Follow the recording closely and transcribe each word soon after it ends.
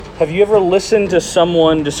Have you ever listened to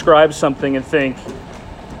someone describe something and think,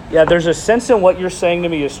 yeah, there's a sense in what you're saying to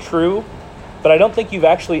me is true, but I don't think you've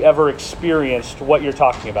actually ever experienced what you're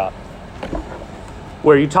talking about?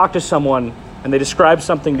 Where you talk to someone and they describe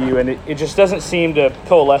something to you and it just doesn't seem to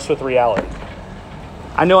coalesce with reality.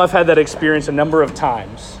 I know I've had that experience a number of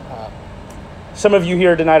times. Some of you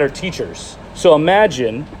here tonight are teachers. So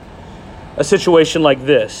imagine a situation like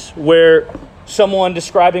this, where someone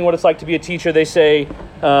describing what it's like to be a teacher, they say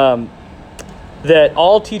that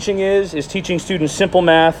all teaching is teaching students simple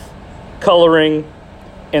math, coloring,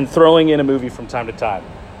 and throwing in a movie from time to time.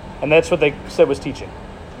 And that's what they said was teaching.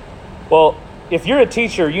 Well, if you're a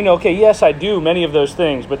teacher, you know, okay, yes, I do many of those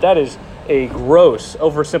things, but that is a gross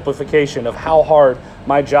oversimplification of how hard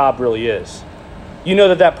my job really is. You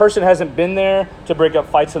know that person hasn't been there to break up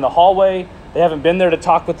fights in the hallway. They haven't been there to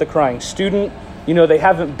talk with the crying student. You know, they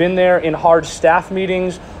haven't been there in hard staff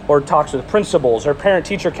meetings or talks with principals or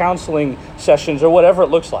parent-teacher counseling sessions or whatever it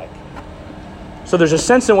looks like. So there's a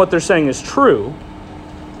sense in what they're saying is true,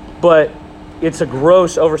 but it's a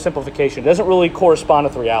gross oversimplification. It doesn't really correspond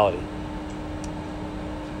with reality.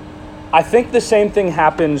 I think the same thing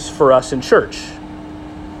happens for us in church,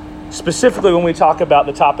 specifically when we talk about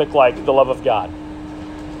the topic like the love of God.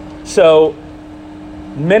 So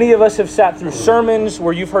many of us have sat through sermons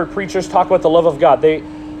where you've heard preachers talk about the love of God.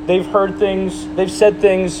 They've heard things, they've said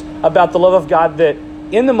things about the love of God that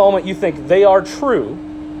in the moment you think they are true,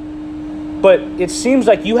 but it seems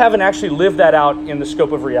like you haven't actually lived that out in the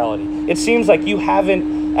scope of reality. It seems like you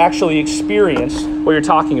haven't actually experienced what you're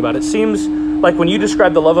talking about. It seems like when you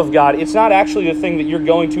describe the love of God, it's not actually the thing that you're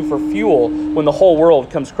going to for fuel when the whole world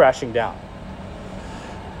comes crashing down.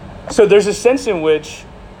 So there's a sense in which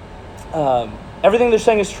everything they're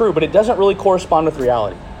saying is true, but it doesn't really correspond with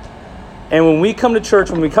reality. And when we come to church,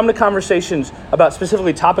 when we come to conversations about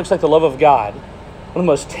specifically topics like the love of God, one of the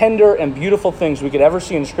most tender and beautiful things we could ever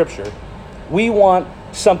see in Scripture, we want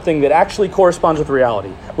something that actually corresponds with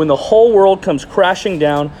reality. When the whole world comes crashing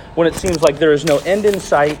down, when it seems like there is no end in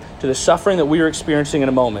sight to the suffering that we are experiencing in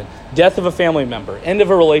a moment, death of a family member, end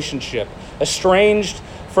of a relationship, estranged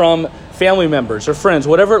from family members or friends,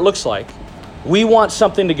 whatever it looks like, we want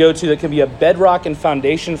something to go to that can be a bedrock and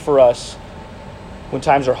foundation for us when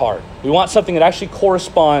times are hard. We want something that actually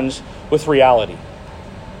corresponds with reality.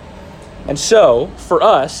 And so, for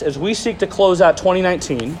us, as we seek to close out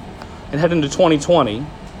 2019 and head into 2020,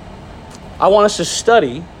 I want us to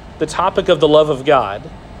study the topic of the love of God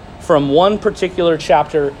from one particular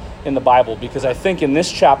chapter in the Bible, because I think in this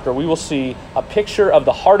chapter we will see a picture of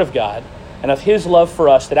the heart of God and of His love for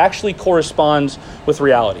us that actually corresponds with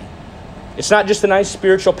reality. It's not just a nice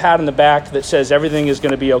spiritual pat on the back that says everything is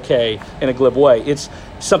going to be okay in a glib way. It's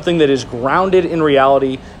something that is grounded in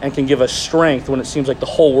reality and can give us strength when it seems like the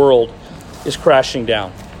whole world is crashing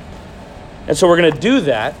down. And so we're going to do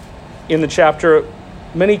that in the chapter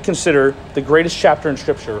many consider the greatest chapter in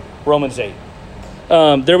Scripture, Romans 8.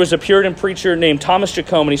 There was a Puritan preacher named Thomas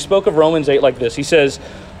Jacome, and he spoke of Romans 8 like this. He says,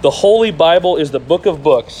 "The Holy Bible is the book of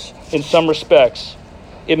books in some respects.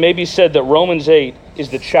 It may be said that Romans 8 is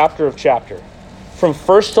the chapter of chapter. From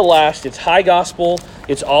first to last, it's high gospel,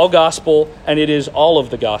 it's all gospel, and it is all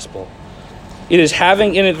of the gospel. It is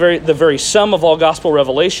having in it the very sum of all gospel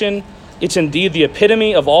revelation. It's indeed the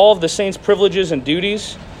epitome of all of the saints' privileges and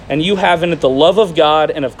duties, and you have in it the love of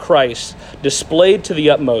God and of Christ displayed to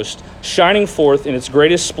the utmost, shining forth in its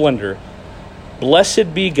greatest splendor.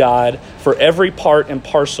 Blessed be God for every part and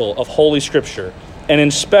parcel of Holy Scripture, and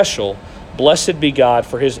in special, blessed be God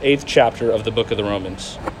for His 8th chapter of the book of the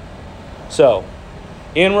Romans." So,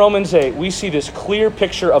 in Romans 8, we see this clear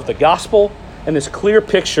picture of the gospel and this clear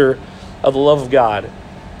picture of the love of God.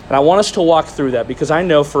 And I want us to walk through that because I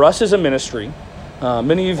know for us as a ministry,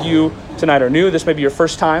 many of you tonight are new. This may be your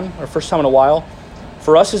first time or first time in a while.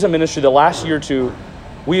 For us as a ministry, the last year or two,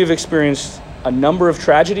 we have experienced a number of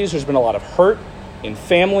tragedies. There's been a lot of hurt in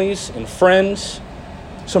families, in friends,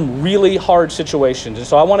 some really hard situations. And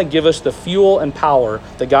so I want to give us the fuel and power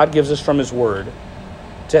that God gives us from His Word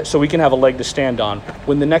so we can have a leg to stand on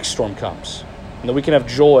when the next storm comes, and that we can have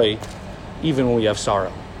joy even when we have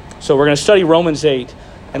sorrow. So we're going to study Romans 8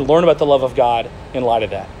 and learn about the love of God in light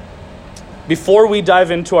of that. Before we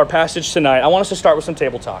dive into our passage tonight, I want us to start with some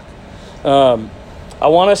table talk. I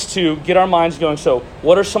want us to get our minds going. So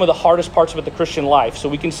what are some of the hardest parts about the Christian life so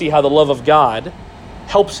we can see how the love of God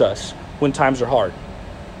helps us when times are hard?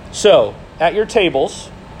 So, at your tables,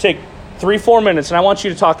 take 3-4 minutes, and I want you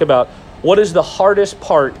to talk about what is the hardest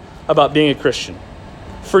part about being a Christian.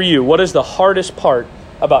 For you, what is the hardest part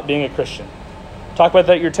about being a Christian? Talk about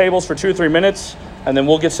that at your tables for 2 or 3 minutes, and then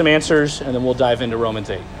we'll get some answers, and then we'll dive into Romans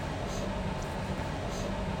 8.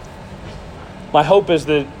 my hope is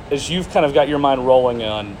that as you've kind of got your mind rolling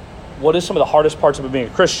on what is some of the hardest parts of being a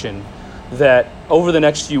Christian, that over the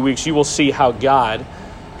next few weeks you will see how God,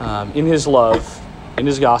 in his love, in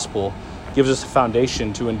his gospel, gives us a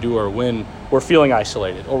foundation to endure when we're feeling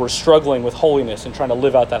isolated, or we're struggling with holiness and trying to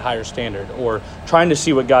live out that higher standard, or trying to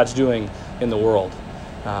see what God's doing in the world.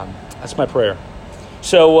 That's my prayer.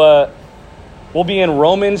 So we'll be in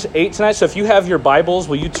Romans 8 tonight. So if you have your Bibles,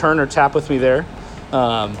 will you turn or tap with me there?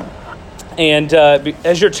 And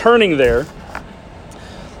as you're turning there,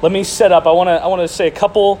 let me set up. I want to say a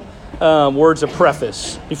couple words of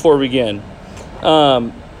preface before we begin.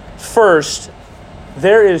 First,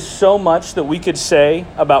 there is so much that we could say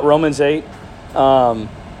about Romans 8.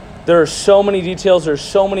 There are so many details. There's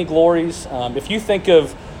so many glories. If you think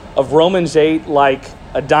of Romans 8 like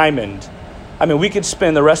a diamond, I mean, we could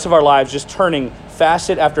spend the rest of our lives just turning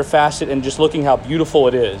facet after facet and just looking how beautiful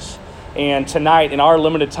it is. And tonight, in our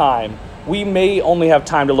limited time, we may only have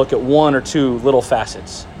time to look at one or two little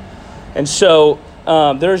facets. And so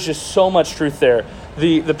there's just so much truth there.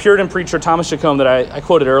 The Puritan preacher Thomas Jacomb that I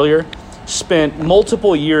quoted earlier spent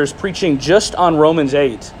multiple years preaching just on Romans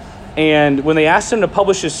 8. And when they asked him to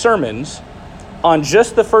publish his sermons, on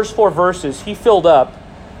just the first 4 verses, he filled up,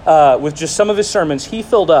 with just some of his sermons, he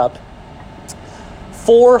filled up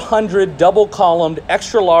 400 double-columned,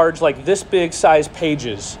 extra-large, like this big size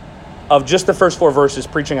pages of just the first 4 verses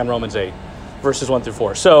preaching on Romans 8, verses 1 through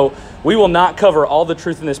 4. So we will not cover all the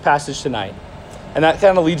truth in this passage tonight. And that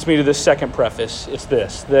kind of leads me to this second preface. It's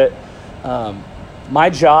this, that my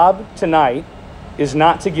job tonight is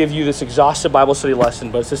not to give you this exhaustive Bible study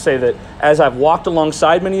lesson, but it's to say that as I've walked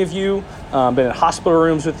alongside many of you, been in hospital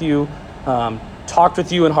rooms with you, talked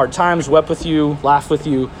with you in hard times, wept with you, laughed with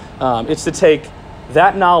you, it's to take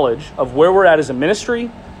that knowledge of where we're at as a ministry,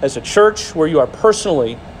 as a church, where you are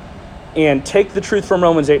personally, and take the truth from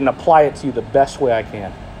Romans 8 and apply it to you the best way I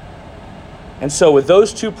can. And so with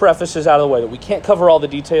those 2 prefaces out of the way, that we can't cover all the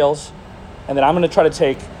details, and that I'm going to try to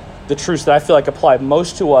take the truths that I feel like apply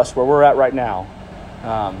most to us where we're at right now.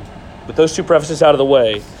 With those 2 prefaces out of the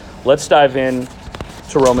way, let's dive in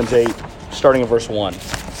to Romans 8, starting in verse 1. It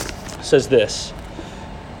says this: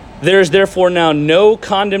 "There is therefore now no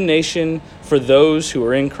condemnation for those who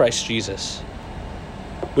are in Christ Jesus."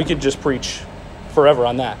 We could just preach forever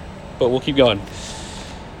on that, but we'll keep going.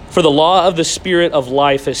 "For the law of the Spirit of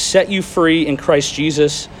life has set you free in Christ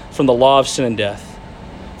Jesus from the law of sin and death.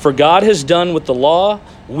 For God has done what the law,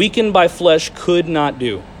 weakened by flesh, could not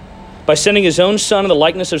do. By sending his own Son in the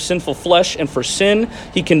likeness of sinful flesh, and for sin,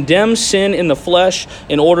 he condemned sin in the flesh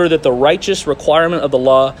in order that the righteous requirement of the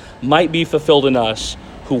law might be fulfilled in us,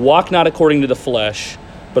 who walk not according to the flesh,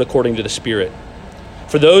 but according to the Spirit.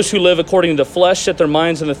 For those who live according to the flesh set their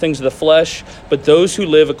minds on the things of the flesh, but those who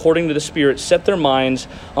live according to the Spirit set their minds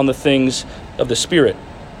on the things of the Spirit.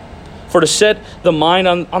 For to set the mind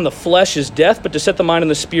on the flesh is death, but to set the mind on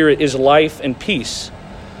the Spirit is life and peace.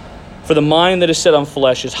 For the mind that is set on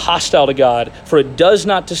flesh is hostile to God, for it does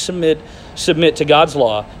not to submit to God's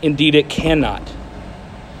law. Indeed, it cannot.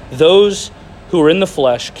 Those who are in the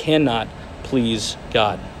flesh cannot please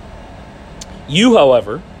God. You,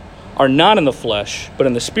 however, are not in the flesh, but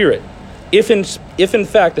in the Spirit, if in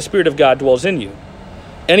fact the Spirit of God dwells in you.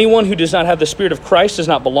 Anyone who does not have the Spirit of Christ does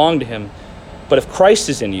not belong to him. But if Christ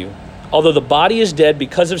is in you, although the body is dead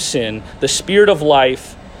because of sin, the Spirit of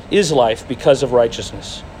life is life because of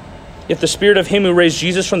righteousness. If the Spirit of him who raised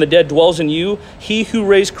Jesus from the dead dwells in you, he who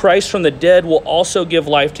raised Christ from the dead will also give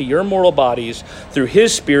life to your mortal bodies through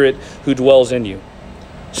his Spirit who dwells in you.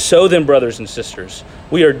 So then, brothers and sisters,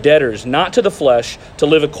 we are debtors, not to the flesh, to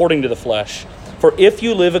live according to the flesh. For if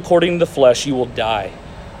you live according to the flesh, you will die.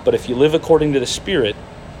 But if you live according to the Spirit,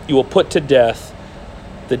 you will put to death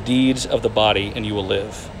the deeds of the body, and you will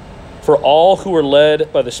live. For all who are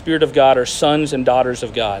led by the Spirit of God are sons and daughters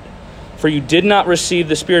of God. For you did not receive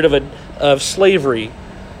the spirit of slavery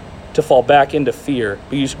to fall back into fear,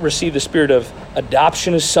 but you received the spirit of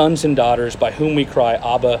adoption as sons and daughters, by whom we cry,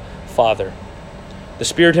 Abba, Father. The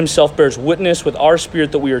Spirit himself bears witness with our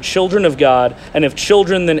spirit that we are children of God, and if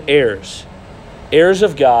children, then heirs, heirs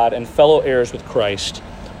of God and fellow heirs with Christ,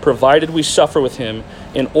 provided we suffer with him,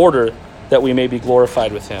 in order that we may be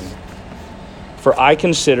glorified with him. For I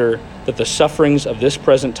consider that the sufferings of this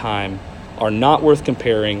present time are not worth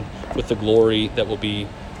comparing with the glory that will be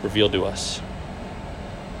revealed to us."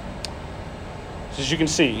 So as you can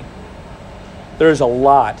see, there is a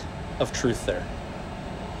lot of truth there.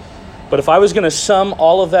 But if I was going to sum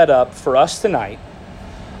all of that up for us tonight,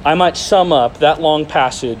 I might sum up that long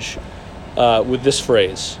passage with this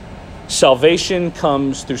phrase: salvation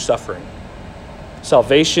comes through suffering.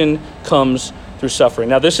 Salvation comes through suffering.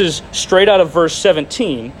 Now, this is straight out of verse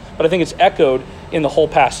 17, but I think it's echoed in the whole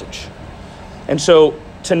passage. And so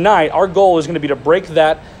tonight, our goal is going to be to break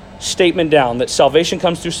that statement down, that salvation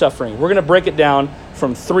comes through suffering. We're going to break it down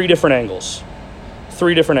from three different angles.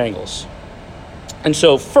 And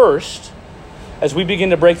so first, as we begin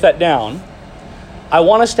to break that down, I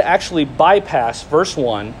want us to actually bypass verse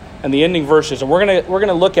 1 and the ending verses, and we're going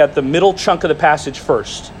to look at the middle chunk of the passage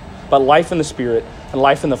first, about life in the Spirit and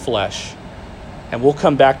life in the flesh. And we'll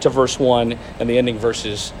come back to verse 1 and the ending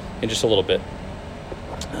verses in just a little bit.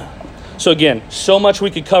 So again, so much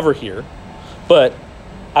we could cover here, but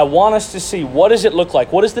I want us to see, what does it look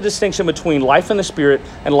like? What is the distinction between life in the Spirit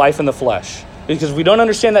and life in the flesh? Because if we don't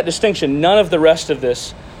understand that distinction, none of the rest of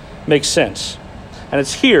this makes sense. And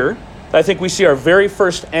it's here that I think we see our very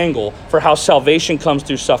first angle for how salvation comes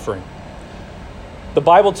through suffering. The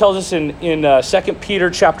Bible tells us in 2 Peter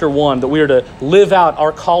chapter 1 that we are to live out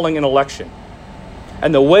our calling and election.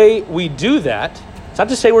 And the way we do that, it's not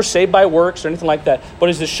to say we're saved by works or anything like that, but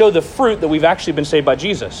is to show the fruit that we've actually been saved by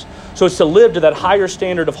Jesus. So it's to live to that higher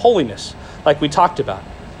standard of holiness, like we talked about.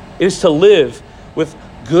 It is to live with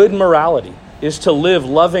good morality. It is to live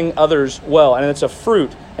loving others well. And it's a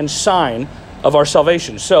fruit and sign of our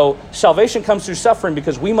salvation. So salvation comes through suffering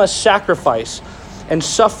because we must sacrifice and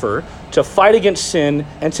suffer to fight against sin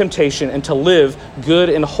and temptation and to live good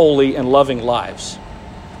and holy and loving lives.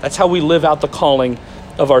 That's how we live out the calling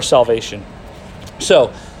of our salvation.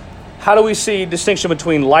 So, how do we see distinction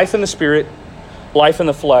between life in the Spirit, life in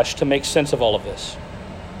the flesh, to make sense of all of this?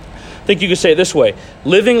 I think you could say it this way.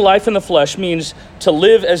 Living life in the flesh means to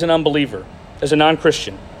live as an unbeliever, as a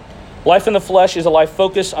non-Christian. Life in the flesh is a life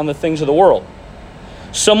focused on the things of the world.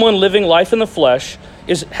 Someone living life in the flesh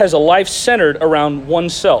has a life centered around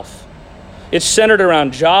oneself. It's centered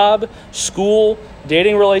around job, school,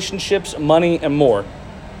 dating relationships, money, and more.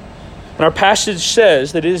 And our passage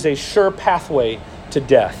says that it is a sure pathway to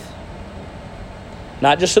death.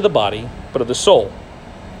 Not just of the body, but of the soul.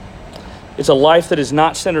 It's a life that is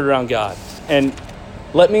not centered around God. And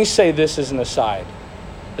let me say this as an aside,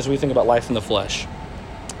 as we think about life in the flesh.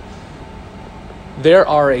 There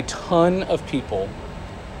are a ton of people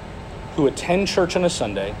who attend church on a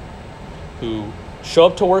Sunday, who show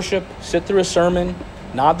up to worship, sit through a sermon,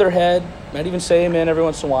 nod their head, might even say amen every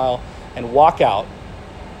once in a while, and walk out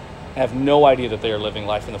and have no idea that they are living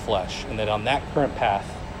life in the flesh, and that on that current path,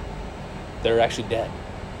 they're actually dead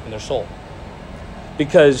in their soul.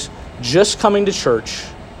 Because just coming to church,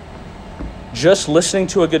 just listening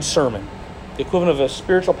to a good sermon, the equivalent of a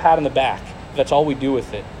spiritual pat on the back, if that's all we do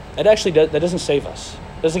with it, that doesn't save us.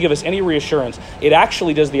 It doesn't give us any reassurance. It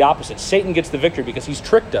actually does the opposite. Satan gets the victory because he's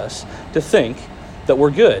tricked us to think that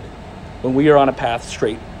we're good when we are on a path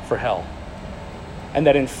straight for hell. And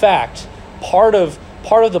that in fact, part of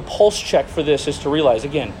the pulse check for this is to realize,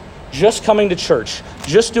 again, just coming to church,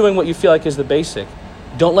 just doing what you feel like is the basic,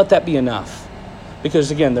 don't let that be enough.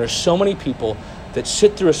 Because again, there's so many people that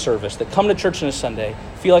sit through a service, that come to church on a Sunday,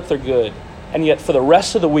 feel like they're good, and yet for the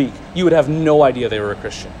rest of the week, you would have no idea they were a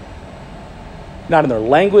Christian. Not in their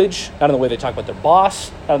language, not in the way they talk about their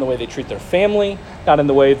boss, not in the way they treat their family, not in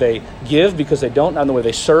the way they give because they don't, not in the way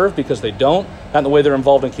they serve because they don't, not in the way they're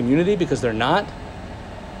involved in community because they're not.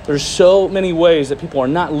 There's so many ways that people are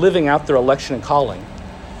not living out their election and calling.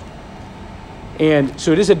 And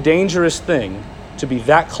so it is a dangerous thing to be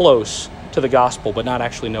that close to the gospel but not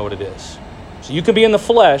actually know what it is. So you can be in the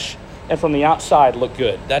flesh and from the outside look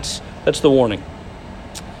good. That's the warning.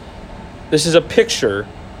 This is a picture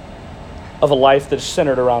of a life that is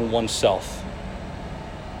centered around oneself.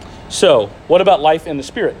 So, what about life in the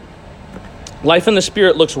Spirit? Life in the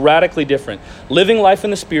Spirit looks radically different. Living life in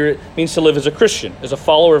the Spirit means to live as a Christian, as a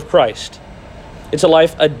follower of Christ. It's a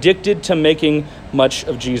life addicted to making much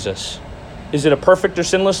of Jesus. Is it a perfect or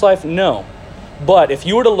sinless life? No. But if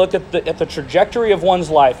you were to look at the trajectory of one's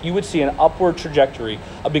life, you would see an upward trajectory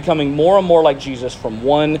of becoming more and more like Jesus from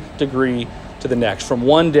one degree to the next, from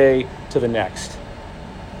one day to the next.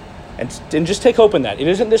 And just take hope in that. It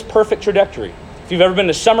isn't this perfect trajectory. If you've ever been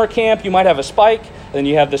to summer camp, you might have a spike, and then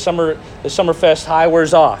you have the Summerfest high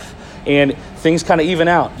wears off, and things kind of even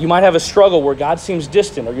out. You might have a struggle where God seems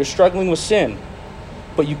distant, or you're struggling with sin,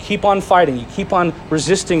 but you keep on fighting. You keep on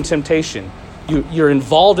resisting temptation. You're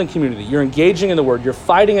involved in community. You're engaging in the Word. You're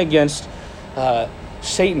fighting against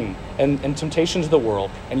Satan and temptations of the world,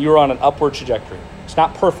 and you're on an upward trajectory. It's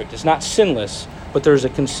not perfect. It's not sinless, but there's a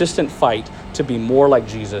consistent fight to be more like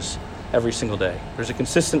Jesus every single day. There's a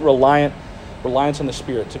consistent reliance on the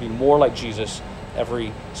Spirit to be more like Jesus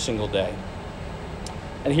every single day.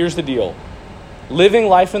 And here's the deal. Living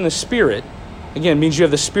life in the Spirit, again, means you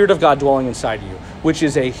have the Spirit of God dwelling inside you, which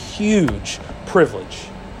is a huge privilege.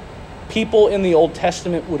 People in the Old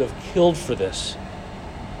Testament would have killed for this.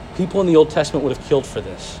 People in the Old Testament would have killed for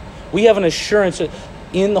this. We have an assurance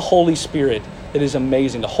in the Holy Spirit that is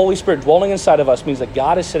amazing. The Holy Spirit dwelling inside of us means that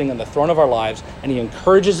God is sitting on the throne of our lives and he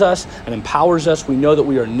encourages us and empowers us. We know that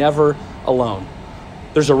we are never alone.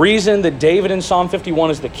 There's a reason that David in Psalm 51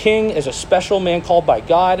 as the king, as a special man called by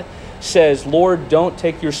God, says, Lord, don't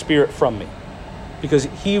take your spirit from me. Because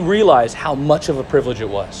he realized how much of a privilege it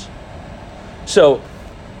was. So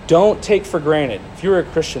don't take for granted, if you're a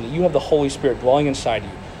Christian, that you have the Holy Spirit dwelling inside you.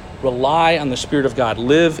 Rely on the Spirit of God.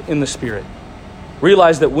 Live in the Spirit.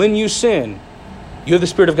 Realize that when you sin, you have the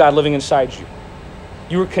Spirit of God living inside you.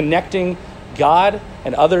 You are connecting God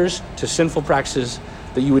and others to sinful practices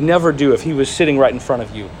that you would never do if he was sitting right in front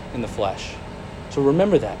of you in the flesh. So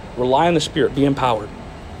remember that. Rely on the Spirit. Be empowered.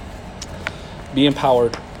 Be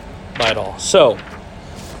empowered by it all. So,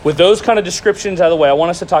 with those kind of descriptions out of the way, I want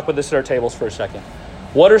us to talk about this at our tables for a second.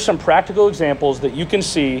 What are some practical examples that you can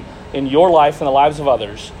see in your life and the lives of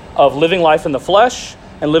others of living life in the flesh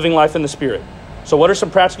and living life in the Spirit? So what are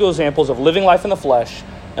some practical examples of living life in the flesh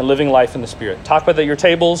and living life in the Spirit? Talk about that at your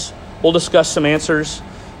tables. We'll discuss some answers,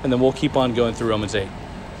 and then we'll keep on going through Romans 8.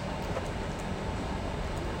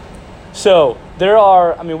 So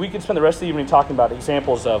we could spend the rest of the evening talking about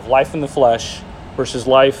examples of life in the flesh versus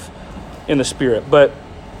life in the Spirit. But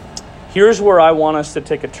here's where I want us to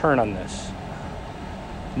take a turn on this.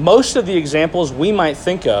 Most of the examples we might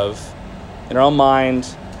think of in our own mind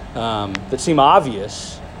that seem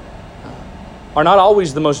obvious are not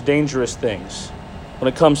always the most dangerous things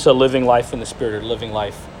when it comes to living life in the Spirit or living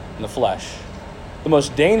life in the flesh. The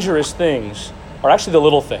most dangerous things are actually the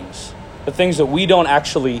little things, the things that we don't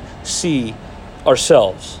actually see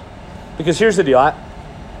ourselves. Because here's the deal.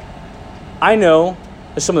 I know,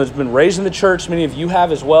 as someone that's been raised in the church, many of you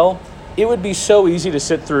have as well, it would be so easy to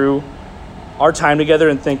sit through our time together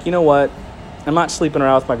and think, you know what, I'm not sleeping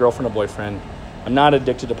around with my girlfriend or boyfriend. I'm not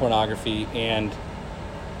addicted to pornography, and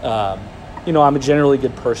I'm a generally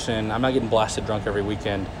good person. I'm not getting blasted drunk every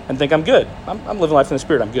weekend, and think I'm good. I'm living life in the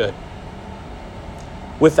Spirit. I'm good.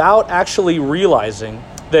 Without actually realizing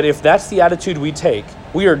that if that's the attitude we take,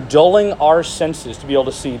 we are dulling our senses to be able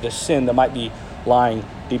to see the sin that might be lying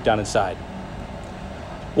deep down inside.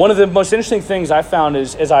 One of the most interesting things I found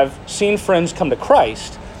is, as I've seen friends come to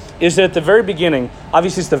Christ, is that at the very beginning,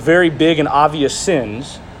 obviously it's the very big and obvious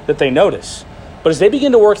sins that they notice. But as they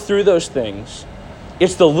begin to work through those things,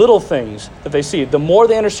 it's the little things that they see. The more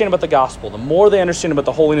they understand about the gospel, the more they understand about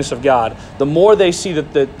the holiness of God, the more they see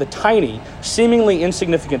that the tiny, seemingly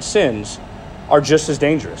insignificant sins are just as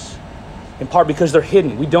dangerous. In part because they're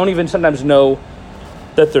hidden. We don't even sometimes know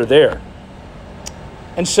that they're there.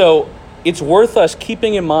 And so it's worth us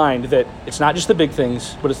keeping in mind that it's not just the big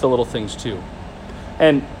things, but it's the little things too.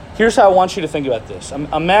 And here's how I want you to think about this.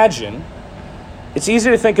 Imagine, it's easy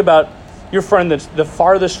to think about your friend that's the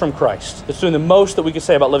farthest from Christ, that's doing the most that we could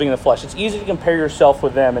say about living in the flesh. It's easy to compare yourself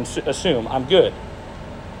with them and assume, I'm good.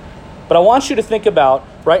 But I want you to think about,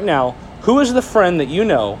 right now, who is the friend that you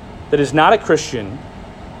know that is not a Christian,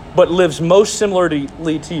 but lives most similarly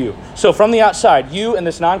to you? So from the outside, you and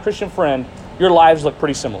this non-Christian friend, your lives look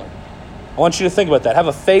pretty similar. I want you to think about that. Have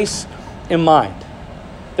a face in mind.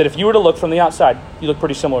 That if you were to look from the outside, you look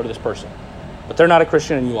pretty similar to this person. But they're not a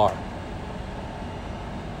Christian and you are.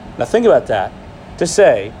 Now think about that. To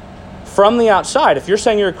say, from the outside, if you're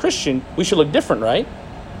saying you're a Christian, we should look different, right?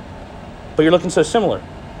 But you're looking so similar.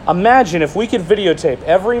 Imagine if we could videotape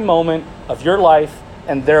every moment of your life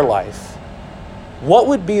and their life. What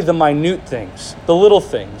would be the minute things, the little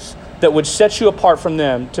things, that would set you apart from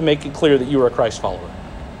them to make it clear that you were a Christ follower?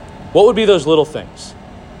 What would be those little things?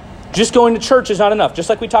 Just going to church is not enough. Just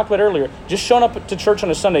like we talked about earlier, just showing up to church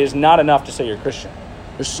on a Sunday is not enough to say you're a Christian.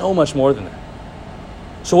 There's so much more than that.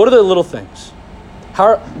 So what are the little things?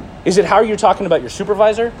 How are you talking about your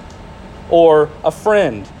supervisor or a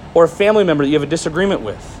friend or a family member that you have a disagreement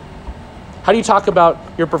with? How do you talk about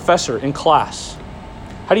your professor in class?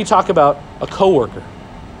 How do you talk about a coworker?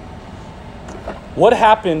 What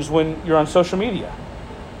happens when you're on social media?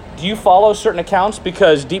 Do you follow certain accounts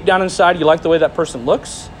because deep down inside you like the way that person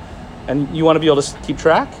looks and you want to be able to keep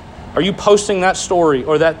track? Are you posting that story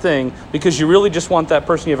or that thing because you really just want that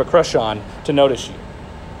person you have a crush on to notice you?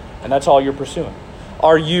 And that's all you're pursuing.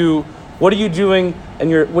 What are you doing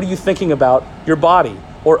and what are you thinking about your body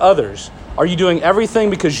or others? Are you doing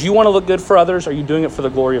everything because you want to look good for others? Or are you doing it for the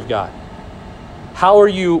glory of God? How are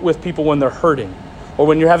you with people when they're hurting? Or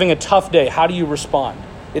when you're having a tough day, how do you respond?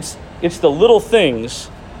 It's the little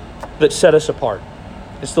things that set us apart.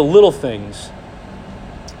 It's the little things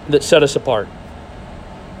that set us apart.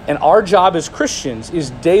 And our job as Christians is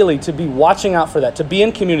daily to be watching out for that, to be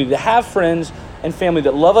in community, to have friends and family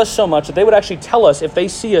that love us so much that they would actually tell us if they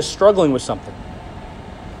see us struggling with something.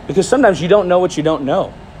 Because sometimes you don't know what you don't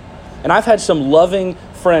know. And I've had some loving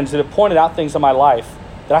friends that have pointed out things in my life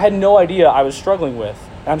that I had no idea I was struggling with.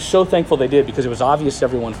 And I'm so thankful they did, because it was obvious to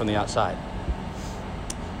everyone from the outside.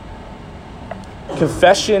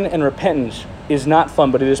 Confession and repentance is not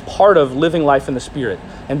fun, but it is part of living life in the Spirit.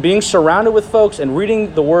 And being surrounded with folks and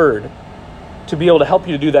reading the Word to be able to help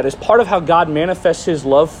you to do that is part of how God manifests His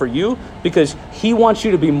love for you, because He wants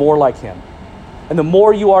you to be more like Him. And the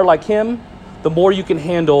more you are like Him, the more you can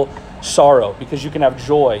handle sorrow, because you can have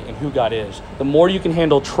joy in who God is. The more you can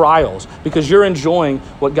handle trials, because you're enjoying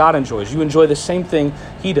what God enjoys. You enjoy the same thing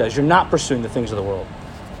He does. You're not pursuing the things of the world.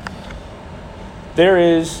 There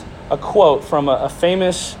is a quote from a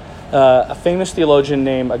famous theologian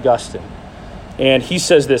named Augustine. And he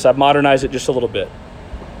says this. I've modernized it just a little bit.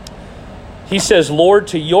 He says, "Lord,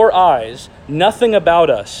 to your eyes, nothing about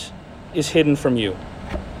us is hidden from you.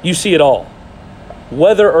 You see it all.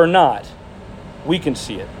 Whether or not we can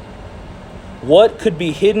see it. What could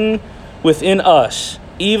be hidden within us,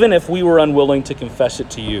 even if we were unwilling to confess it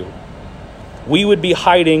to you? We would be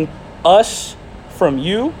hiding us from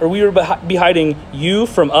you, or we would be hiding you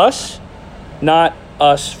from us, not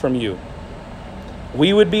us from you.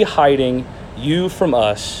 We would be hiding you from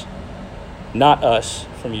us, not us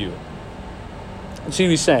from you." And see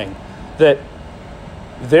what he's saying? That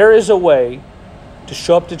there is a way to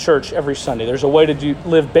show up to church every Sunday. There's a way to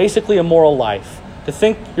live basically a moral life, to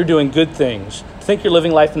think you're doing good things, to think you're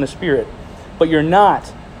living life in the Spirit, but you're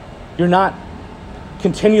not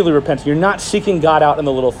continually repenting. You're not seeking God out in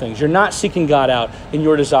the little things. You're not seeking God out in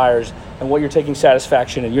your desires and what you're taking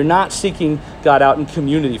satisfaction in. You're not seeking God out in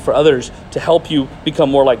community for others to help you become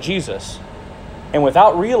more like Jesus. And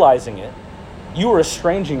without realizing it, you are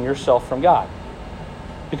estranging yourself from God.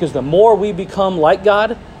 Because the more we become like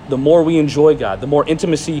God, the more we enjoy God, the more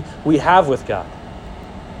intimacy we have with God.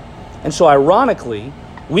 And so ironically,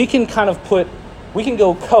 we can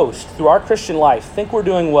go coast through our Christian life, think we're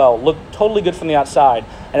doing well, look totally good from the outside,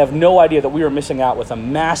 and have no idea that we are missing out with a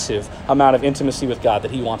massive amount of intimacy with God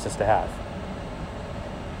that He wants us to have.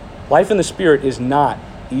 Life in the Spirit is not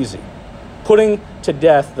easy. Putting to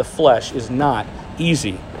death the flesh is not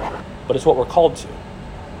easy, but it's what we're called to.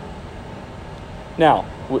 Now,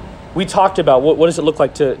 we talked about what does it look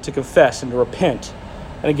like to confess and to repent.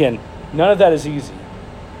 And again, none of that is easy.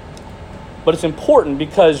 But it's important,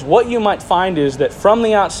 because what you might find is that from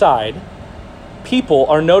the outside, people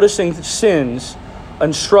are noticing sins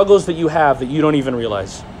and struggles that you have that you don't even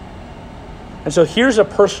realize. And so here's a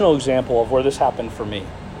personal example of where this happened for me.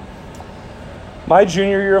 My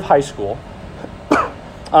junior year of high school,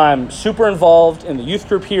 I'm super involved in the youth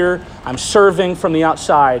group here. I'm serving from the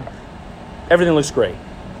outside. Everything looks great.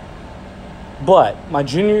 But my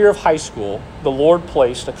junior year of high school, the Lord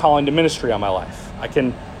placed a calling to ministry on my life. I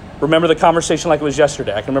can remember the conversation like it was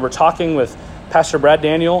yesterday. I can remember talking with Pastor Brad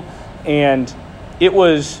Daniel, and it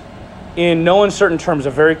was, in no uncertain terms,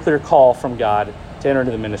 a very clear call from God to enter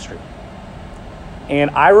into the ministry.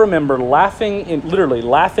 And I remember literally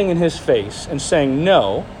laughing in his face and saying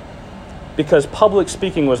no, because public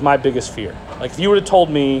speaking was my biggest fear. Like, if you would have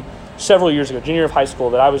told me several years ago, junior year of high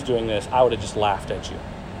school, that I was doing this, I would have just laughed at you.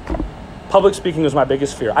 Public speaking was my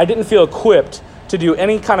biggest fear. I didn't feel equipped to do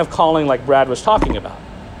any kind of calling like Brad was talking about.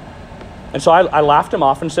 And so I laughed him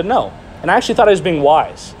off and said no. And I actually thought I was being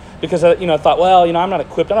wise, because I thought, well, I'm not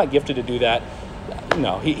equipped, I'm not gifted to do that.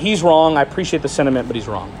 He's wrong. I appreciate the sentiment, but he's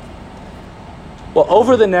wrong. Well,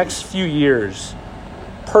 over the next few years,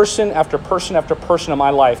 person after person after person in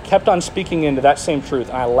my life kept on speaking into that same truth,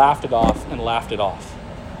 and I laughed it off and laughed it off.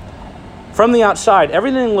 From the outside,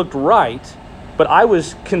 everything looked right, but I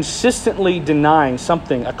was consistently denying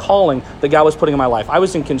something, a calling that God was putting in my life. I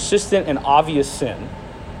was in consistent and obvious sin,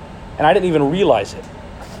 and I didn't even realize it.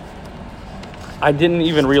 I didn't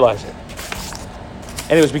even realize it.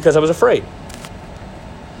 And it was because I was afraid.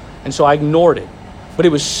 And so I ignored it. But it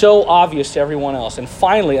was so obvious to everyone else. And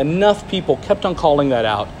finally, enough people kept on calling that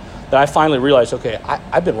out that I finally realized, okay,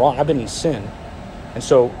 I've been wrong. I've been in sin. And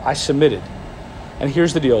so I submitted. And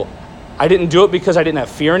here's the deal. I didn't do it because I didn't have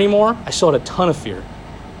fear anymore. I still had a ton of fear.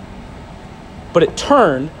 But it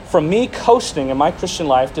turned from me coasting in my Christian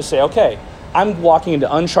life to say, okay, I'm walking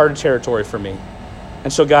into uncharted territory for me.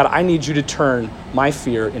 And so, God, I need you to turn my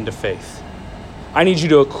fear into faith. I need you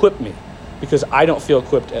to equip me, because I don't feel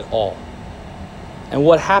equipped at all. And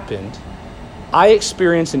what happened, I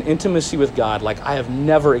experienced an intimacy with God like I have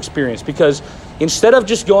never experienced, because instead of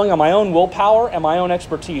just going on my own willpower and my own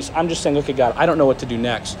expertise, I'm just saying, okay, God, I don't know what to do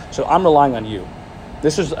next, so I'm relying on you.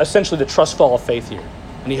 This is essentially the trust fall of faith here.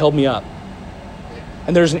 And he held me up.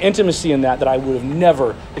 And there's an intimacy in that I would have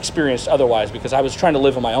never experienced otherwise because I was trying to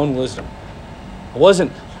live in my own wisdom. I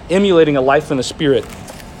wasn't emulating a life in the Spirit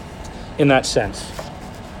in that sense.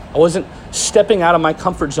 I wasn't stepping out of my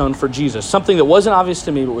comfort zone for Jesus, something that wasn't obvious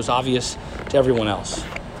to me but was obvious to everyone else.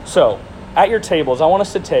 So, at your tables, I want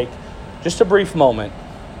us to take just a brief moment.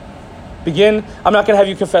 I'm not going to have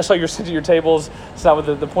you confess all your sins at your tables. It's not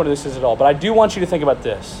what the point of this is at all. But I do want you to think about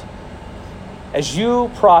this. As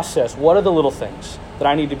you process, what are the little things that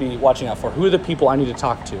I need to be watching out for? Who are the people I need to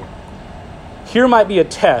talk to? Here might be a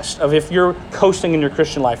test of if you're coasting in your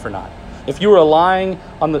Christian life or not. If you are relying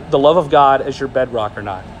on the love of God as your bedrock or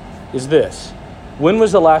not. Is this: when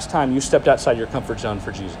was the last time you stepped outside your comfort zone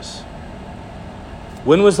for Jesus?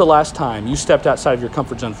 When was the last time you stepped outside of your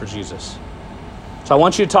comfort zone for Jesus? So I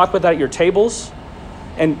want you to talk about that at your tables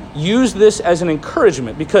and use this as an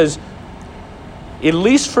encouragement, because at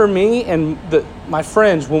least for me and my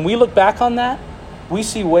friends, when we look back on that, we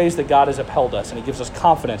see ways that God has upheld us and it gives us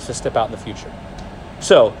confidence to step out in the future.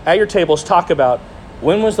 So at your tables, talk about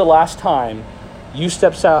when was the last time you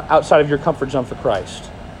stepped outside of your comfort zone for Christ?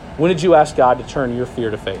 When did you ask God to turn your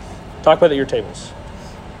fear to faith? Talk about it at your tables.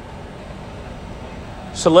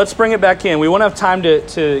 So let's bring it back in. We won't have time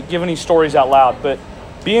to give any stories out loud, but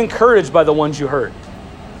be encouraged by the ones you heard.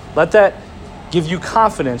 Let that give you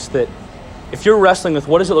confidence that if you're wrestling with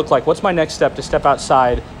what does it look like, what's my next step to step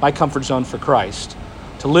outside my comfort zone for Christ,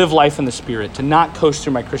 to live life in the Spirit, to not coast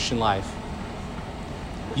through my Christian life,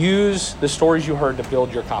 use the stories you heard to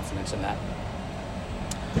build your confidence in that.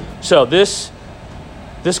 So this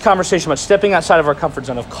conversation about stepping outside of our comfort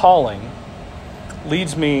zone of calling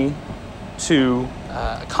leads me to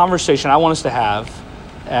a conversation I want us to have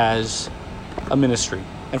as a ministry.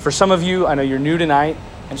 And for some of you, I know you're new tonight,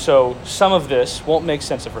 and so some of this won't make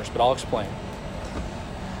sense at first, but I'll explain.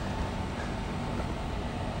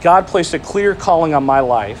 God placed a clear calling on my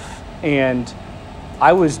life, and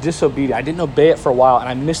I was disobedient. I didn't obey it for a while, and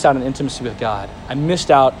I missed out on intimacy with God. I missed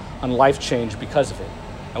out on life change because of it.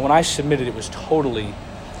 And when I submitted, it was totally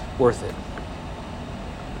worth it.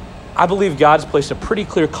 I believe God's placed a pretty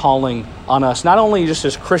clear calling on us, not only just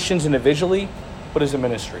as Christians individually, but as a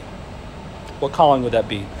ministry. What calling would that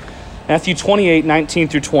be? Matthew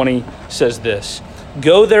 28:19-20 says this: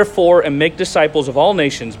 "Go therefore and make disciples of all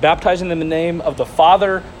nations, baptizing them in the name of the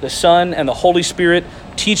Father, the Son, and the Holy Spirit,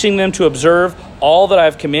 teaching them to observe all that I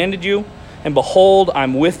have commanded you. And behold,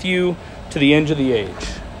 I'm with you to the end of the age."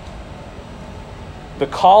 The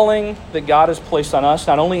calling that God has placed on us,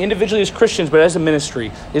 not only individually as Christians, but as a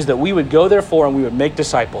ministry, is that we would go therefore and we would make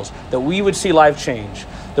disciples, that we would see life change,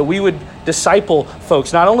 that we would disciple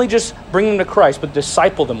folks, not only just bring them to Christ, but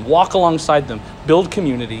disciple them, walk alongside them, build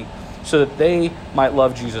community so that they might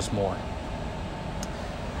love Jesus more.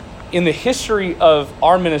 In the history of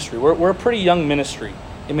our ministry, we're a pretty young ministry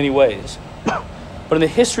in many ways, but in the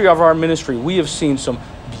history of our ministry, we have seen some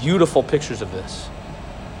beautiful pictures of this.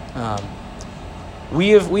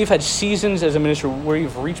 We've had seasons as a ministry where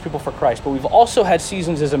we've reached people for Christ, but we've also had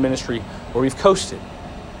seasons as a ministry where we've coasted.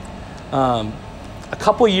 A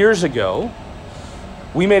couple years ago,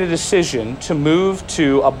 we made a decision to move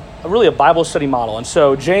to a Bible study model. And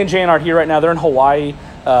so Jay and Jane aren't here right now. They're in Hawaii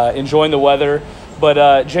enjoying the weather.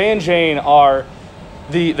 But Jay and Jane are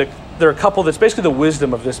they're a couple that's basically the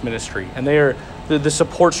wisdom of this ministry. And they are the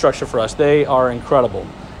support structure for us. They are incredible.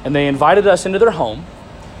 And they invited us into their home.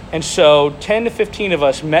 And so 10 to 15 of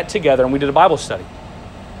us met together and we did a Bible study.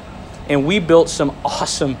 And we built some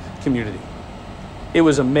awesome community. It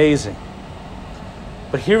was amazing.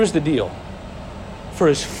 But here was the deal. For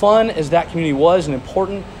as fun as that community was and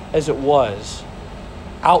important as it was,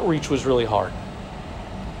 outreach was really hard.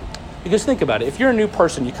 Because think about it. If you're a new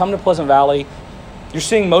person, you come to Pleasant Valley, you're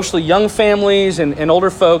seeing mostly young families and older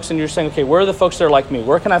folks, and you're saying, okay, where are the folks that are like me?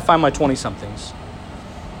 Where can I find my 20-somethings?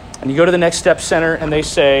 And you go to the Next Step Center and they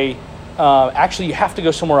say, actually, you have to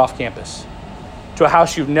go somewhere off campus to a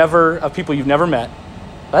house of people you've never met.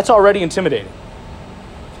 That's already intimidating.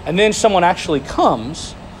 And then someone actually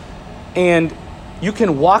comes and you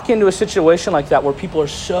can walk into a situation like that where people are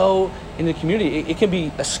so in the community. It can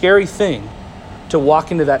be a scary thing to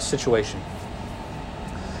walk into that situation.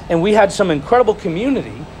 And we had some incredible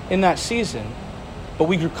community in that season, but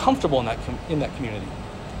we grew comfortable in that community.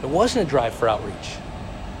 It wasn't a drive for outreach.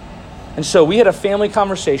 And so we had a family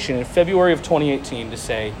conversation in February of 2018 to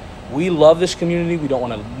say, we love this community. We don't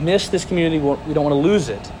want to miss this community. We don't want to lose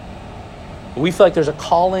it. But we feel like there's a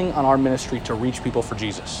calling on our ministry to reach people for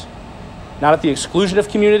Jesus. Not at the exclusion of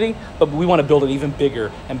community, but we want to build an even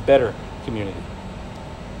bigger and better community.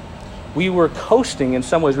 We were coasting in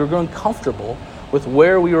some ways. We were growing comfortable with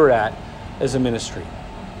where we were at as a ministry.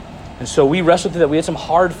 And so we wrestled through that. We had some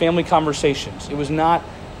hard family conversations. It was not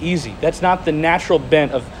easy. That's not the natural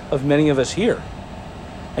bent of many of us here.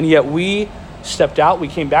 And yet we stepped out, we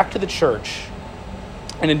came back to the church,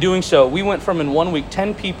 and in doing so, we went from in 1 week,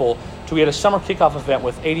 10 people, to we had a summer kickoff event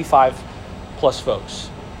with 85 plus folks.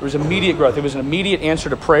 There was immediate growth. It was an immediate answer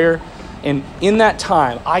to prayer. And in that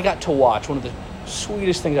time, I got to watch one of the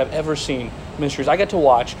sweetest things I've ever seen in ministries. I got to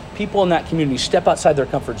watch people in that community step outside their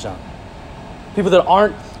comfort zone. People that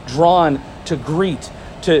aren't drawn to greet,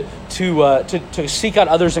 to seek out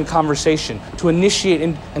others in conversation, to initiate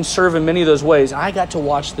and serve in many of those ways. And I got to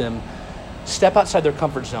watch them step outside their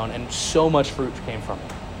comfort zone, and so much fruit came from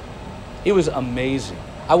it. It was amazing.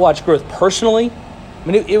 I watched growth personally. I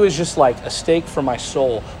mean, it was just like a steak for my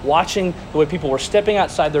soul, watching the way people were stepping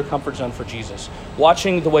outside their comfort zone for Jesus,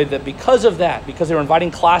 watching the way that because of that, because they were inviting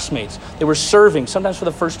classmates, they were serving, sometimes for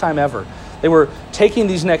the first time ever, they were taking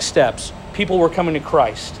these next steps, people were coming to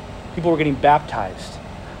Christ, people were getting baptized,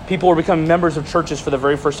 people were becoming members of churches for the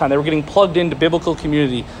very first time, they were getting plugged into biblical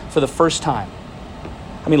community for the first time.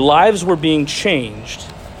 I mean, lives were being changed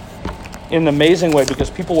in an amazing way because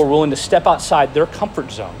people were willing to step outside their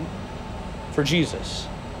comfort zone for Jesus.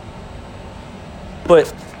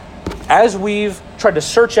 But as we've tried to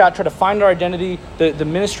search out, try to find our identity, the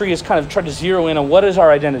ministry has kind of tried to zero in on what is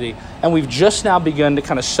our identity, and we've just now begun to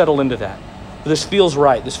kind of settle into that. This feels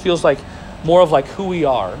right. This feels like more of like who we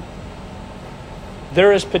are.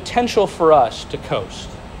 There is potential for us to coast.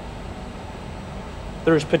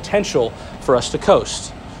 There is potential for us to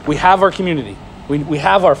coast. We have our community. We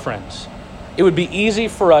have our friends. It would be easy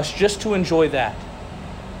for us just to enjoy that.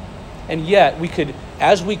 And yet we could,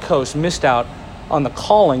 as we coast, missed out on the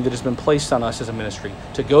calling that has been placed on us as a ministry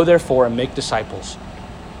to go therefore and make disciples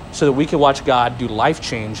so that we can watch God do life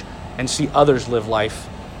change and see others live life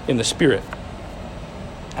in the Spirit.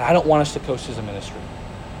 And I don't want us to coast as a ministry.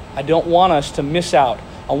 I don't want us to miss out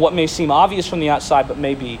on what may seem obvious from the outside but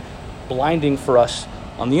may be blinding for us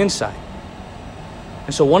on the inside.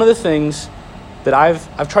 And so one of the things that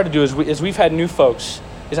I've tried to do as we've had new folks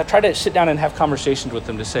is I've tried to sit down and have conversations with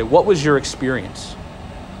them to say, what was your experience?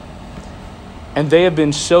 And they have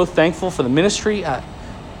been so thankful for the ministry.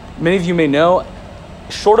 Many of you may know,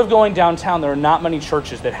 short of going downtown, there are not many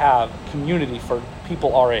churches that have community for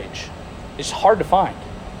people our age. It's hard to find.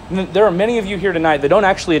 And there are many of you here tonight that don't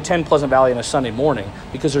actually attend Pleasant Valley on a Sunday morning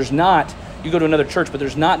because there's not, you go to another church, but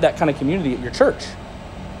there's not that kind of community at your church.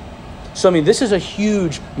 So, I mean, this is a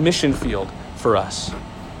huge mission field for us.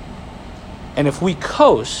 And if we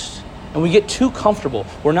coast and we get too comfortable,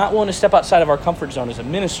 we're not willing to step outside of our comfort zone as a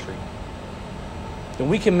ministry, then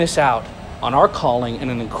we can miss out on our calling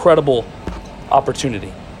and an incredible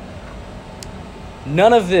opportunity.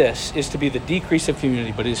 None of this is to be the decrease of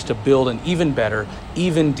community, but it is to build an even better,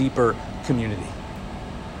 even deeper community.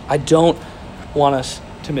 I don't want us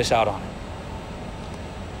to miss out on it.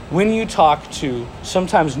 When you talk to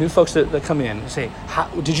sometimes new folks that come in and say,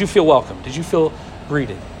 did you feel welcome? Did you feel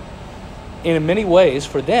greeted? And in many ways,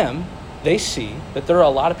 for them, they see that there are a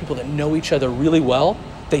lot of people that know each other really well.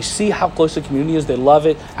 They see how close the community is. They love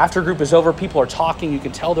it. After group is over, people are talking. You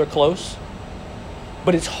can tell they're close.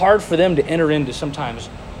 But it's hard for them to enter into sometimes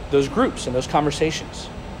those groups and those conversations.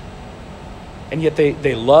 And yet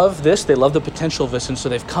they love this. They love the potential of this. And so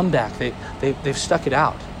they've come back. They've stuck it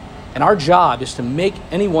out. And our job is to make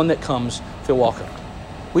anyone that comes feel welcomed.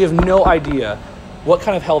 We have no idea what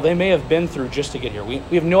kind of hell they may have been through just to get here. We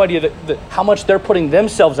have no idea that how much they're putting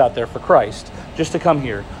themselves out there for Christ just to come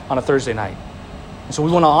here on a Thursday night. And so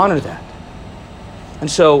we want to honor that. And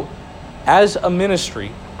so as a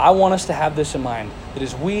ministry, I want us to have this in mind, that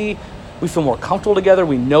as we feel more comfortable together,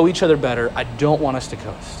 we know each other better, I don't want us to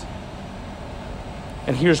coast.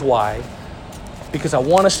 And here's why. Because I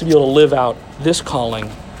want us to be able to live out this calling.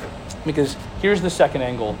 Because here's the second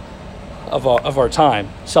angle of our time.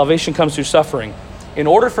 Salvation comes through suffering. In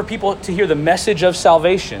order for people to hear the message of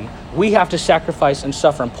salvation, we have to sacrifice and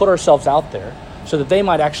suffer and put ourselves out there so that they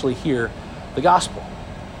might actually hear the gospel.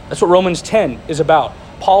 That's what Romans 10 is about.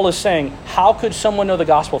 Paul is saying, how could someone know the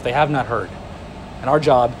gospel if they have not heard? And our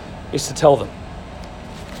job is to tell them.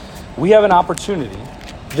 We have an opportunity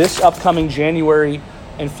this upcoming January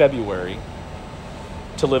and February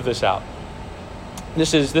to live this out.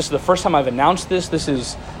 This is the first time I've announced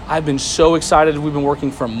this. I've been so excited. We've been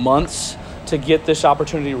working for months to get this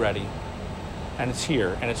opportunity ready. And it's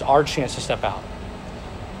here, and it's our chance to step out.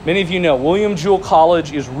 Many of you know William Jewell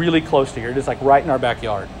College is really close to here. It is like right in our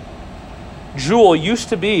backyard. Jewell used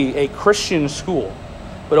to be a Christian school,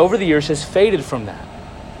 but over the years has faded from that.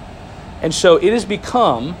 And so it has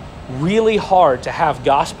become really hard to have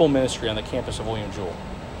gospel ministry on the campus of William Jewell.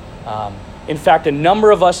 In fact, a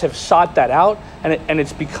number of us have sought that out, and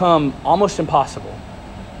it's become almost impossible.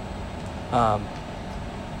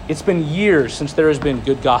 It's been years since there has been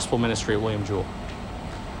good gospel ministry at William Jewell.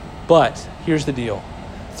 But here's the deal.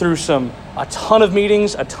 Through a ton of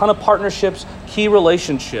meetings, a ton of partnerships, key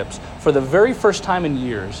relationships, for the very first time in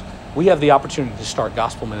years, we have the opportunity to start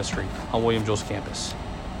gospel ministry on William Jewell's campus.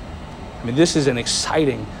 I mean, this is an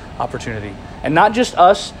exciting opportunity. And not just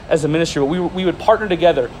us as a ministry, but we would partner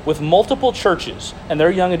together with multiple churches and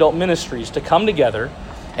their young adult ministries to come together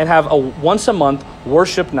and have a once a month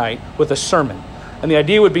worship night with a sermon. And the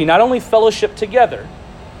idea would be not only fellowship together,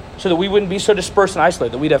 so that we wouldn't be so dispersed and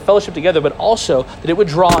isolated, that we'd have fellowship together, but also that it would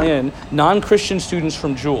draw in non-Christian students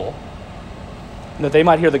from Jewell, and that they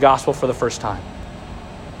might hear the gospel for the first time.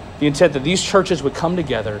 The intent that these churches would come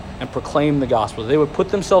together and proclaim the gospel. They would put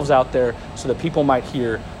themselves out there so that people might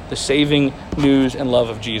hear the saving news and love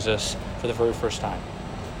of Jesus for the very first time.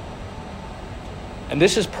 And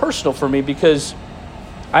this is personal for me because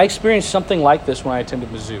I experienced something like this when I attended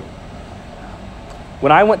Mizzou.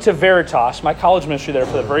 When I went to Veritas, my college ministry there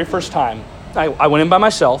for the very first time, I went in by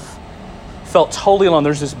myself, felt totally alone.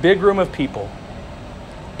 There's this big room of people.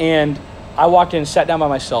 And I walked in, sat down by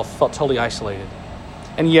myself, felt totally isolated.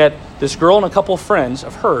 And yet, this girl and a couple of friends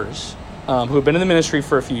of hers, who had been in the ministry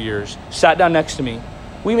for a few years, sat down next to me.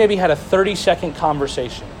 We maybe had a 30-second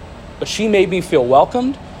conversation, but she made me feel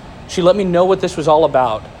welcomed. She let me know what this was all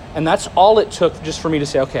about. And that's all it took just for me to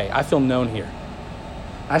say, okay, I feel known here.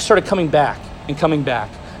 And I started coming back.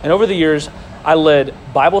 And over the years, I led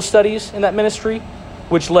Bible studies in that ministry,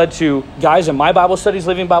 which led to guys in my Bible studies,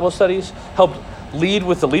 living Bible studies, helped lead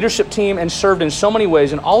with the leadership team, and served in so many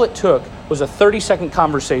ways. And all it took was a 30-second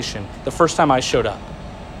conversation the first time I showed up.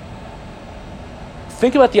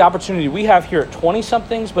 Think about the opportunity we have here at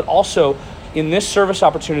 20-somethings, but also in this service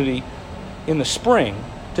opportunity in the spring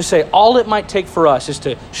to say all it might take for us is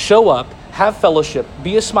to show up, have fellowship,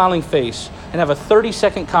 be a smiling face, and have a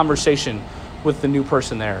 30-second conversation with the new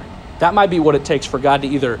person there. That might be what it takes for God to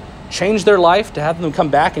either change their life, to have them come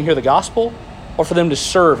back and hear the gospel, or for them to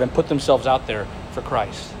serve and put themselves out there for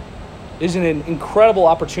Christ. It is an incredible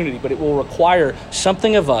opportunity, but it will require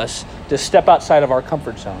something of us to step outside of our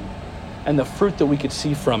comfort zone. And the fruit that we could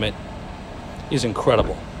see from it is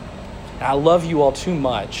incredible. And I love you all too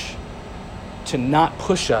much to not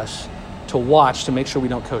push us to watch to make sure we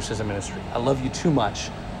don't coast as a ministry. I love you too much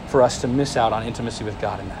for us to miss out on intimacy with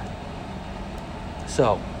God in that.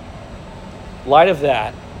 So, in light of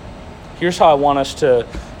that, here's how I want us to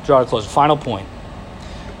draw to a close. Final point.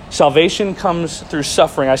 Salvation comes through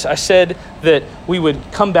suffering. I said that we would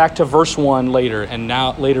come back to verse 1 later, and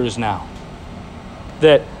now later is now.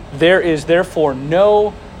 That there is therefore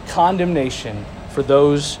no condemnation for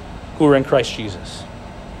those who are in Christ Jesus.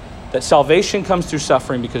 That salvation comes through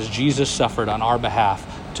suffering because Jesus suffered on our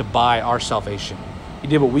behalf to buy our salvation. He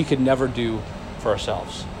did what we could never do for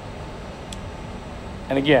ourselves.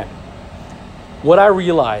 And again, what I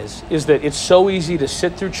realize is that it's so easy to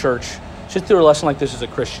sit through church, sit through a lesson like this as a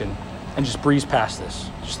Christian, and just breeze past this.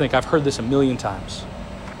 Just think, I've heard this a million times.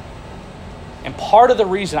 And part of the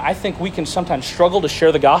reason I think we can sometimes struggle to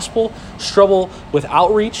share the gospel, struggle with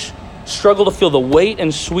outreach, struggle to feel the weight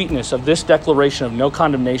and sweetness of this declaration of no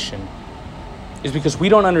condemnation is because we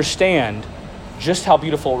don't understand just how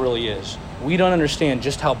beautiful it really is. We don't understand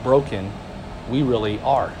just how broken we really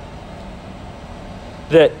are.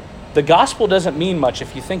 That the gospel doesn't mean much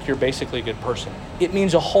if you think you're basically a good person. It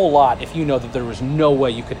means a whole lot if you know that there was no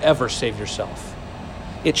way you could ever save yourself.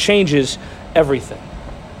 It changes everything.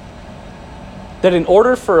 That in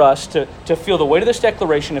order for us to feel the weight of this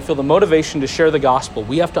declaration and feel the motivation to share the gospel,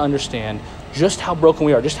 we have to understand just how broken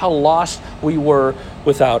we are, just how lost we were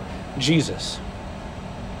without Jesus.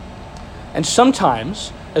 And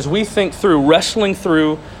sometimes, as we think through wrestling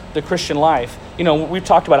through the Christian life, we've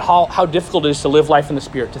talked about how difficult it is to live life in the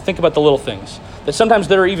Spirit, to think about the little things. That sometimes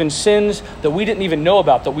there are even sins that we didn't even know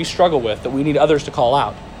about that we struggle with, that we need others to call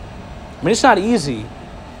out. I mean, it's not easy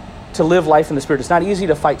to live life in the Spirit. It's not easy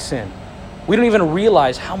to fight sin. We don't even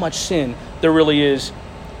realize how much sin there really is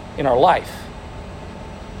in our life.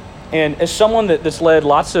 And as someone that's led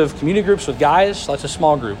lots of community groups with guys, lots of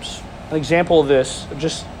small groups, an example of this,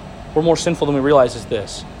 just we're more sinful than we realize, is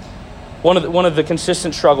this. One of the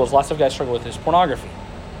consistent struggles lots of guys struggle with is pornography.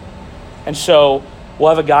 And so we'll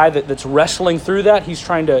have a guy that's wrestling through that. He's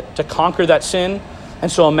trying to conquer that sin.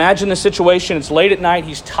 And so imagine the situation. It's late at night.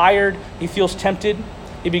 He's tired. He feels tempted.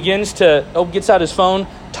 He begins gets out his phone,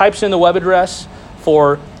 types in the web address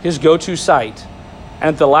for his go-to site. And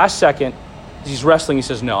at the last second, he's wrestling. He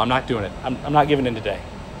says, no, I'm not doing it. I'm not giving in today.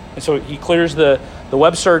 And so he clears the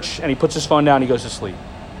web search and he puts his phone down and he goes to sleep.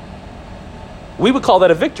 We would call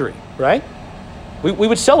that a victory, right? We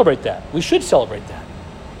would celebrate that. We should celebrate that.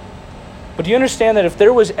 But do you understand that if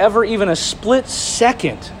there was ever even a split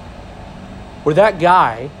second where that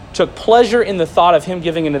guy took pleasure in the thought of him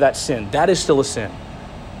giving into that sin, that is still a sin.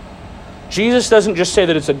 Jesus doesn't just say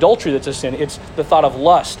that it's adultery that's a sin. It's the thought of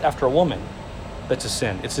lust after a woman that's a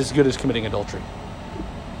sin. It's as good as committing adultery.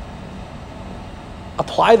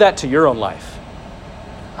 Apply that to your own life.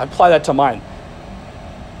 I apply that to mine.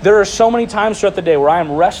 There are so many times throughout the day where I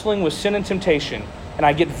am wrestling with sin and temptation, and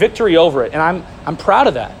I get victory over it, and I'm proud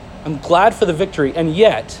of that. I'm glad for the victory, and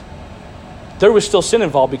yet there was still sin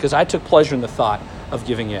involved because I took pleasure in the thought of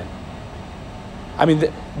giving in. I mean,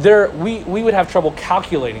 we would have trouble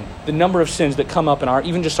calculating the number of sins that come up in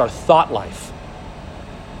even just our thought life.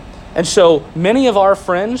 And so many of our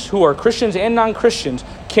friends who are Christians and non-Christians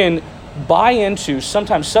can buy into,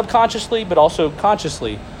 sometimes subconsciously, but also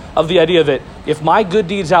consciously, of the idea that if my good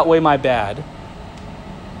deeds outweigh my bad,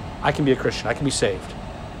 I can be a Christian, I can be saved.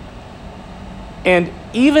 And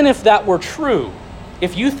even if that were true,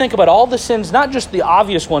 if you think about all the sins, not just the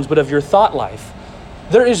obvious ones, but of your thought life,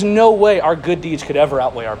 there is no way our good deeds could ever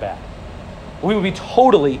outweigh our bad. We would be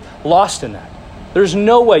totally lost in that. There's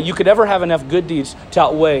no way you could ever have enough good deeds to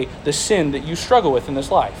outweigh the sin that you struggle with in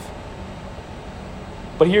this life.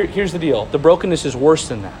 But here's the deal. The brokenness is worse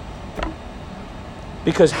than that.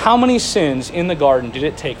 Because how many sins in the garden did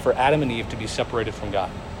it take for Adam and Eve to be separated from God?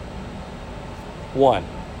 One.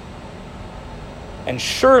 And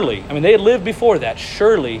surely, they had lived before that,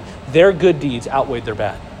 surely their good deeds outweighed their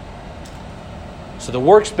bad. So the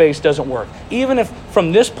works base doesn't work. Even if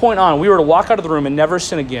from this point on we were to walk out of the room and never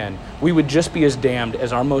sin again, we would just be as damned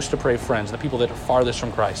as our most depraved friends, the people that are farthest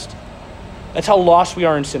from Christ. That's how lost we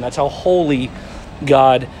are in sin. That's how holy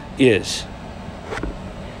God is.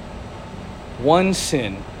 One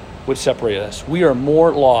sin would separate us. We are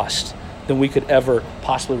more lost than we could ever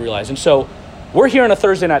possibly realize. And so we're here on a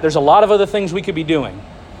Thursday night. There's a lot of other things we could be doing.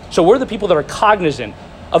 So we're the people that are cognizant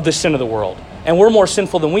of the sin of the world. And we're more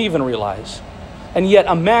sinful than we even realize. And yet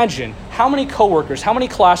imagine how many coworkers, how many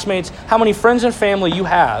classmates, how many friends and family you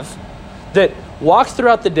have that walk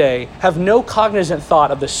throughout the day, have no cognizant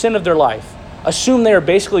thought of the sin of their life, assume they are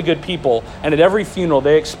basically good people, and at every funeral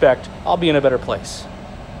they expect, I'll be in a better place.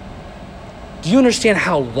 Do you understand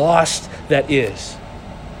how lost that is?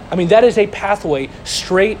 That is a pathway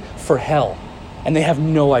straight for hell, and they have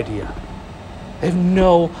no idea. They have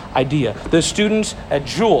no idea. The students at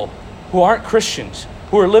Jewel who aren't Christians,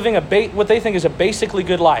 who are living what they think is a basically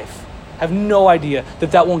good life, have no idea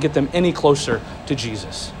that won't get them any closer to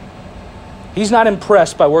Jesus. He's not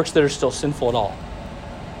impressed by works that are still sinful at all.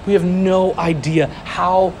 We have no idea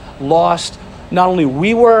how lost not only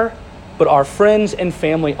we were, but our friends and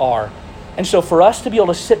family are. And so for us to be able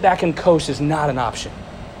to sit back and coast is not an option.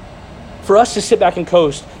 For us to sit back and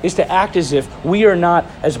coast is to act as if we are not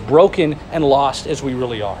as broken and lost as we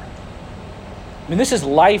really are. This is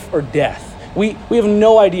life or death. We have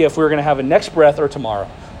no idea if we're going to have a next breath or tomorrow.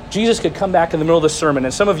 Jesus could come back in the middle of the sermon,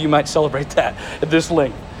 and some of you might celebrate that at this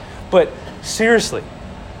length. But seriously,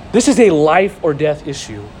 this is a life or death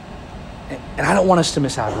issue, and I don't want us to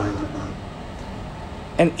miss out on it.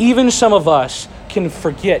 And even some of us can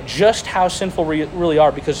forget just how sinful we really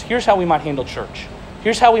are, because here's how we might handle church.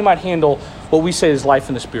 Here's how we might handle what we say is life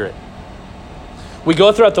in the Spirit. We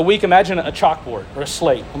go throughout the week, imagine a chalkboard or a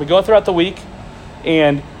slate, and we go throughout the week,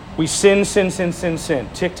 and we sin,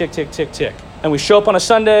 tick, tick, tick, tick, tick. And we show up on a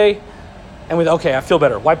Sunday, and okay, I feel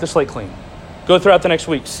better, wipe the slate clean. Go throughout the next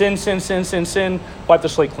week, sin, wipe the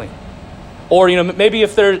slate clean. Or, maybe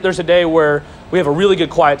if there's a day where we have a really good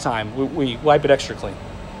quiet time, we wipe it extra clean.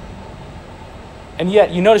 And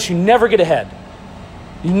yet, you notice you never get ahead.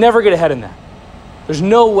 You never get ahead in that. There's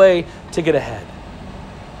no way to get ahead.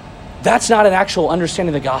 That's not an actual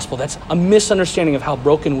understanding of the gospel. That's a misunderstanding of how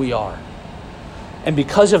broken we are. And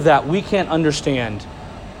because of that, we can't understand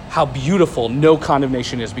how beautiful no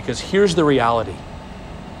condemnation is, because here's the reality.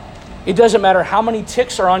 It doesn't matter how many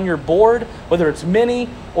ticks are on your board, whether it's many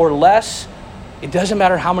or less. It doesn't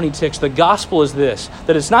matter how many ticks. The gospel is this,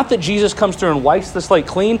 that it's not that Jesus comes through and wipes the slate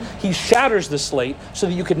clean. He shatters the slate so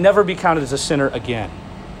that you could never be counted as a sinner again.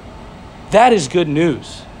 That is good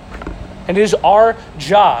news. And it is our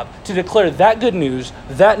job to declare that good news,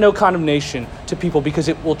 that no condemnation to people, because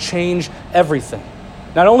it will change everything.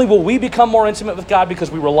 Not only will we become more intimate with God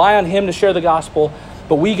because we rely on Him to share the gospel,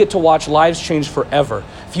 but we get to watch lives change forever.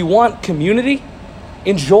 If you want community,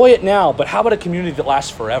 enjoy it now, but how about a community that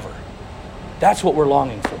lasts forever? That's what we're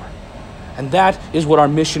longing for. And that is what our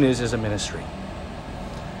mission is as a ministry.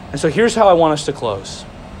 And so here's how I want us to close.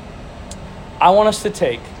 I want us to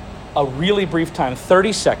take a really brief time,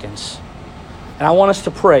 30 seconds, and I want us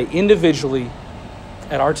to pray individually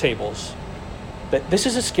at our tables that this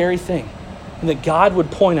is a scary thing and that God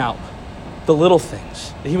would point out the little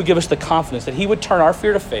things, that he would give us the confidence, that he would turn our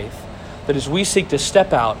fear to faith, that as we seek to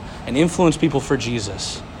step out and influence people for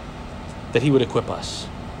Jesus, that he would equip us.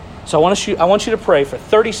 So I want you to pray for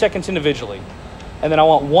 30 seconds individually, and then I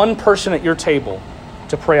want one person at your table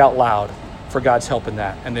to pray out loud for God's help in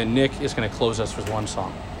that. And then Nick is going to close us with one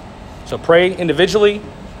song. So pray individually,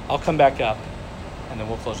 I'll come back up, and then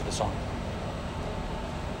we'll close with a song.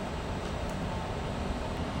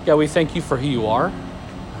 God, we thank you for who you are.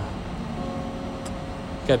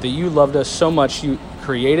 God, that you loved us so much, you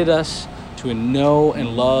created us to know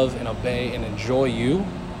and love and obey and enjoy you.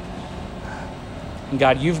 And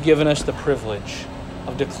God, you've given us the privilege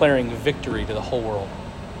of declaring victory to the whole world.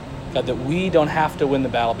 God, that we don't have to win the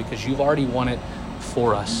battle because you've already won it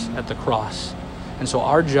for us at the cross. And so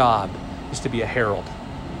our job is to be a herald,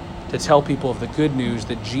 to tell people of the good news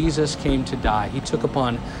that Jesus came to die. He took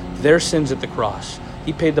upon their sins at the cross.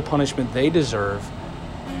 He paid the punishment they deserve,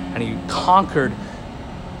 and he conquered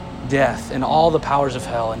death and all the powers of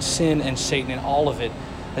hell and sin and Satan and all of it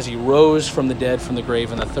as he rose from the dead from the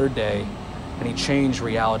grave on the third day, and he changed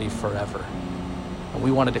reality forever. And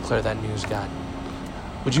we want to declare that news, God.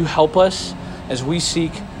 Would you help us as we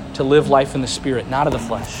seek to live life in the Spirit, not of the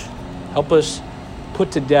flesh? Help us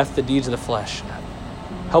put to death the deeds of the flesh.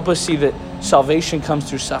 Help us see that salvation comes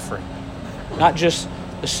through suffering, not just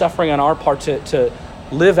the suffering on our part to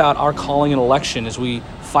live out our calling and election as we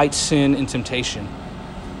fight sin and temptation,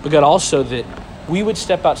 but God, also that we would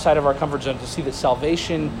step outside of our comfort zone to see that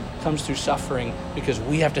salvation comes through suffering because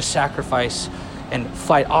we have to sacrifice and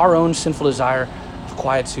fight our own sinful desire of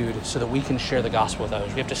quietude so that we can share the gospel with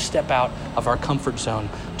others. We have to step out of our comfort zone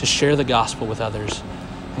to share the gospel with others.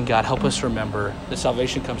 And God, help us remember that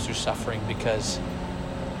salvation comes through suffering because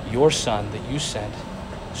your Son that you sent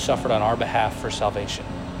suffered on our behalf for salvation.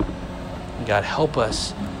 And God, help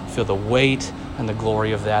us feel the weight and the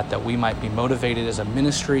glory of that we might be motivated as a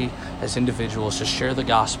ministry, as individuals to share the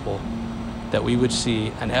gospel, that we would see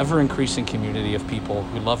an ever-increasing community of people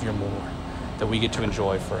who love you more, that we get to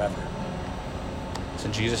enjoy forever. It's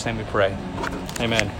in Jesus' name we pray. Amen.